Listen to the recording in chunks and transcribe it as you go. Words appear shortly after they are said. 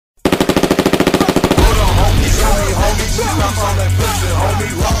bounce on that pussy, homie.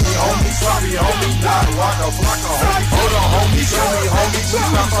 Rock me, homie, sloppy, homie. Not waka, Flocka, homie. Hold on, homie, show me, homie. Please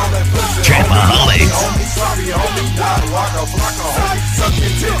bounce on that pussy, homie, sloppy, homie. Not waka, Flocka, homie.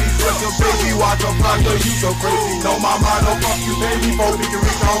 Sucking titties, sucking baby, waka, Flocka. You so crazy, know my mind, don't fuck you, baby. 4 we can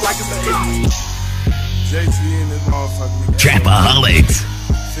reach on like it's the 80s. JT in this motherfucker. Trapaholics.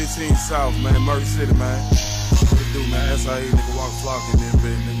 15 South, man, Murray City, man. What it do, man? That's how you nigga walk Flocka in there,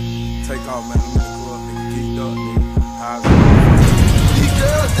 bitch, nigga. Take off, man. I'm in the club, nigga. Geeked up, nigga. These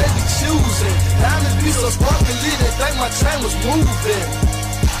girls, they be choosing. Diamonds be so sparkly, they think my chain was moving.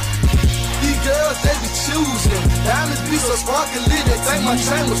 These girls, they be choosing. Diamonds be so sparkly, they think my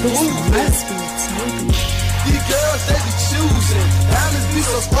chain was moving. These girls, they be choosing. Diamonds be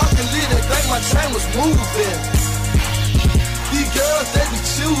so sparkly, they think my chain was moving. These girls, they be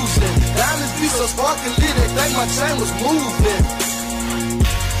choosing. Diamonds be so sparkly, they think my chain was moving.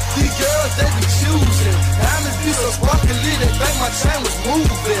 These girls, they be choosing. Diamonds be so sparkly, they think my chain was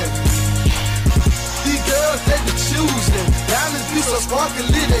moving. These girls, they be choosing. Diamonds be so sparkly,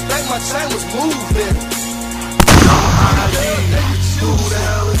 they think my chain was moving. Who the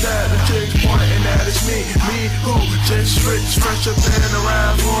hell is that? The chick's pointing at it's me. Me who? Just rich, fresh up in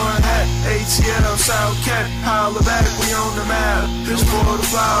around one hat. ATL, South Cat, holla back, we on the map. This for the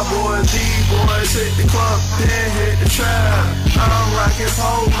fly boys, these boys hit the club, then hit the trap. I'm rocking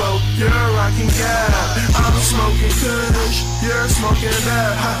polo, you're rocking gap. I'm smoking kush, you're smoking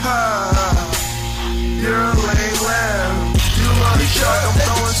that. Ha ha. You're a lame lamb. You love the shot, I'm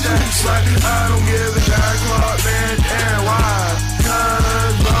throwing stacks like I don't give a damn. Club man, and why?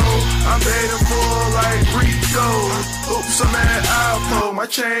 Cause low, I'm paid full like Rico. Oops, I'm at Alpo, my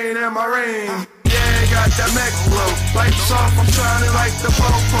chain and my ring. Yeah, got that mech flow. Lights off, I'm shining like the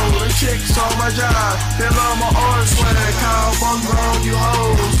popo. The chicks on my job, they love my orange swag. How I'm on you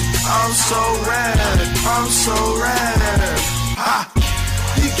hoes. I'm so rad, I'm so rad. Ha!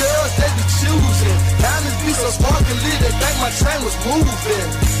 These girls, they be choosing. Diamonds be so sparkly, they think my chain was moving.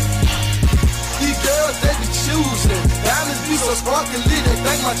 These girls, they be choosing. Diamonds be so sparkly, they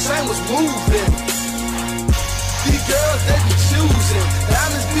think my chain was moving. These girls, they be choosing.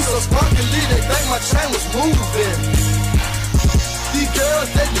 Diamonds be so sparkly, they think my chain was moving. These girls,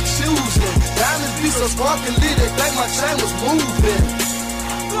 they be choosing. Diamonds be so sparkly, they think my chain was moving.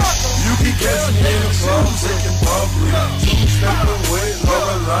 You be catching me in the club, taking public. Two-stepping with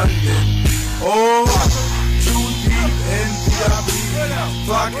Laura London. Oh, too deep in VIP.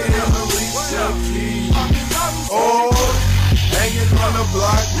 Flocka and Alicia Keys. Oh, hanging on the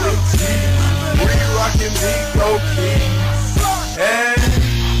block with T. We rockin' Nico Keys. And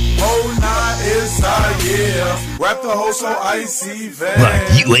oh, nah, it's our year. Wrap the whole so icy van. What,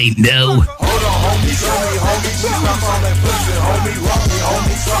 you ain't know? Hold on, homie, show me, homie. Please bounce on that pussy, homie. Rock me,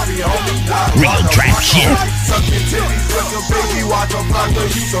 homie, sloppy, homie. Real trap shit. Sucking titties, sucking baby, watch a Flocka.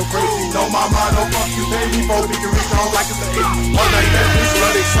 You so crazy, know my mind, don't fuck you, baby. 4 we can reach on like it's the 80s. One night that bitch,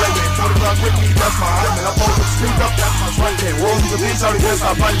 blood excitement. 40 rock with me, that's my hymen. I'm on the street up, that's my right hand. Rolls the beach, all the best,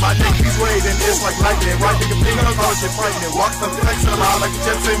 I bite my neck. He's waiting, it's like lightning. Right nigga, finger, I'm calling shit frightening. Walks up, flexing around like a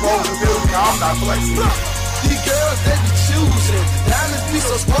jet same rolls the building. I'm not flexing. These girls, they be choosing. Diamonds be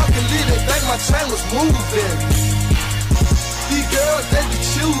so sparkly, they think my chain was moving. These girls, they be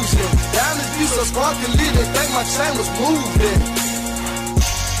choosing. Diamonds be so sparkly, they think my chain was moving.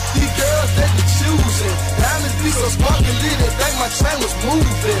 These girls, they be choosing. Diamonds be so sparkly, they think my chain was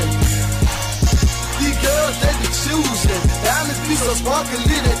moving. These girls, they be choosing. Diamonds be so sparkly,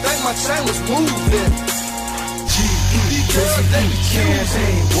 they think my chain was moving.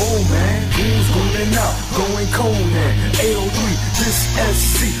 Campaign, whoa man, who's going out, going Conan, 803, this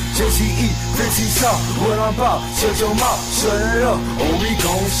SC, JCE, 15 South, what I'm about, shut your mouth, shut it up, or we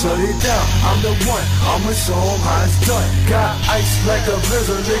gon' shut it down, I'm the one, I'ma show 'em how it's done, got ice like a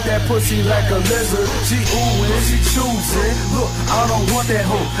blizzard, lick that pussy like a lizard, she oohing, she choosing, look, I don't want that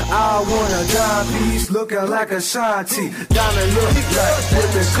hoe, I want a dime piece, looking like a shanty, diamond look like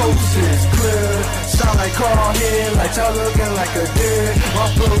with the coasters, clear, sound like car head, like y'all looking like a dead, my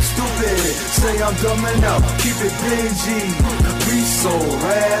flow stupid, say I'm dumb enough, keep it dingy, we so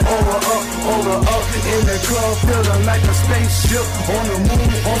rad, over up, in the club, feeling like a spaceship, on the moon,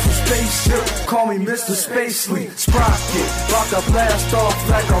 on some spaceship, call me Mr. Space Fleet, sprocket, about to blast off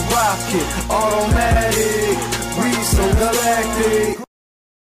like a rocket, automatic, we so galactic.